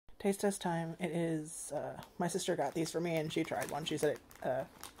Taste test time. It is, my sister got these for me and she tried one. She said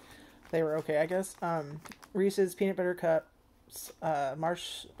they were okay, I guess. Reese's Peanut Butter Cups,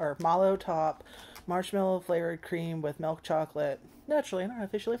 Mallow-Top, marshmallow flavored cream with milk chocolate. Naturally and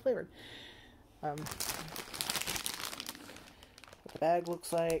artificially flavored. What the bag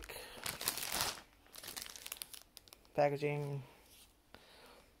looks like. Packaging.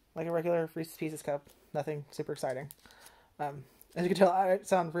 Like a regular Reese's Pieces cup. Nothing super exciting. As you can tell, I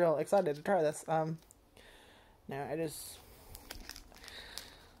sound real excited to try this. No, I'm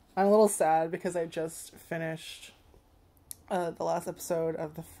a little sad because I just finished the last episode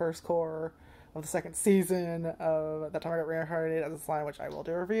of the first core of the second season of That Time I Got Reincarnated as a Slime, which I will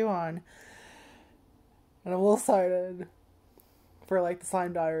do a review on. And I'm a little excited for, like, the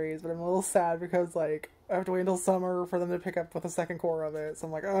Slime Diaries, but I'm a little sad because, like, I have to wait until summer for them to pick up with the second core of it, so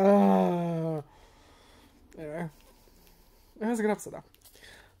I'm like, ugh. Anyway. It was a good episode,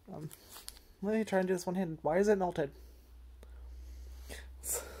 though. Let me try and do this one-handed. Why is it melted?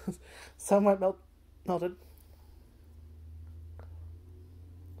 Somewhat melted.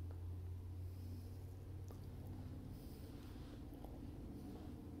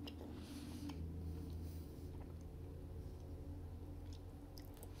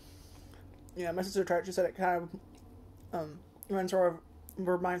 Yeah, my sister tried. She said it kind of reminds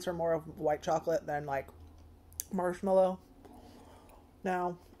her more of white chocolate than, like, marshmallow.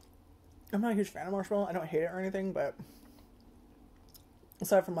 Now, I'm not a huge fan of marshmallow. I don't hate it or anything, but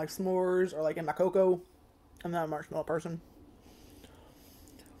aside from, like, s'mores or, like, in my cocoa, I'm not a marshmallow person.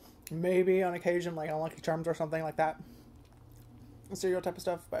 Maybe on occasion, like, on Lucky Charms or something like that. Cereal type of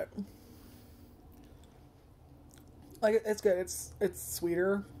stuff, but like, it's good. It's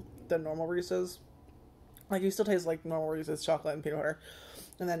sweeter than normal Reese's. Like, you still taste like normal Reese's chocolate and peanut butter.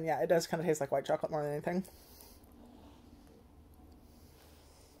 And then, yeah, it does kind of taste like white chocolate more than anything.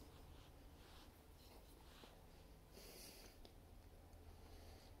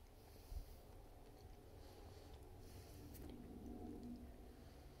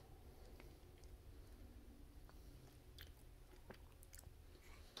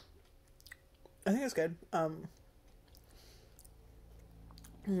 I think it's good.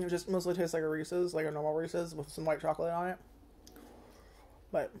 It just mostly tastes like a Reese's, like a normal Reese's with some white chocolate on it.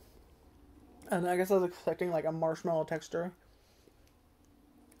 But, and I guess I was expecting, like, a marshmallow texture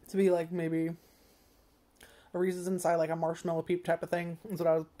to be, like, maybe a Reese's inside, like, a marshmallow peep type of thing is what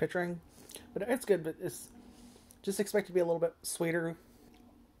I was picturing. But it's good, but it's just expected to be a little bit sweeter.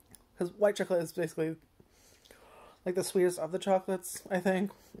 Because white chocolate is basically, like, the sweetest of the chocolates, I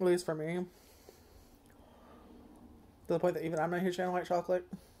think. At least for me. To the point that even I'm not a huge fan of white chocolate.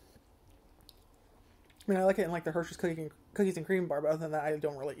 I mean, I like it in, like, the Hershey's cookies and cream bar, but other than that, I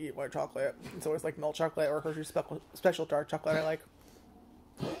don't really eat white chocolate. It's always, like, milk chocolate or Hershey's special dark chocolate I like.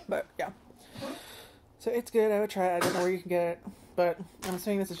 But, yeah. So, it's good. I would try it. I don't know where you can get it. But I'm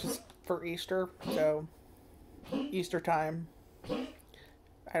assuming this is just for Easter. So, Easter time.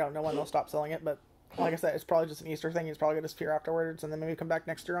 I don't know when they'll stop selling it, but like I said, it's probably just an Easter thing. It's probably going to disappear afterwards, and then maybe come back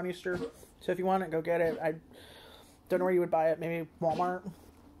next year on Easter. So, if you want it, go get it. I don't know where you would buy it. Maybe Walmart,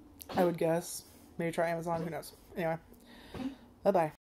 I would guess. Maybe try Amazon. Who knows? Anyway. Bye-bye.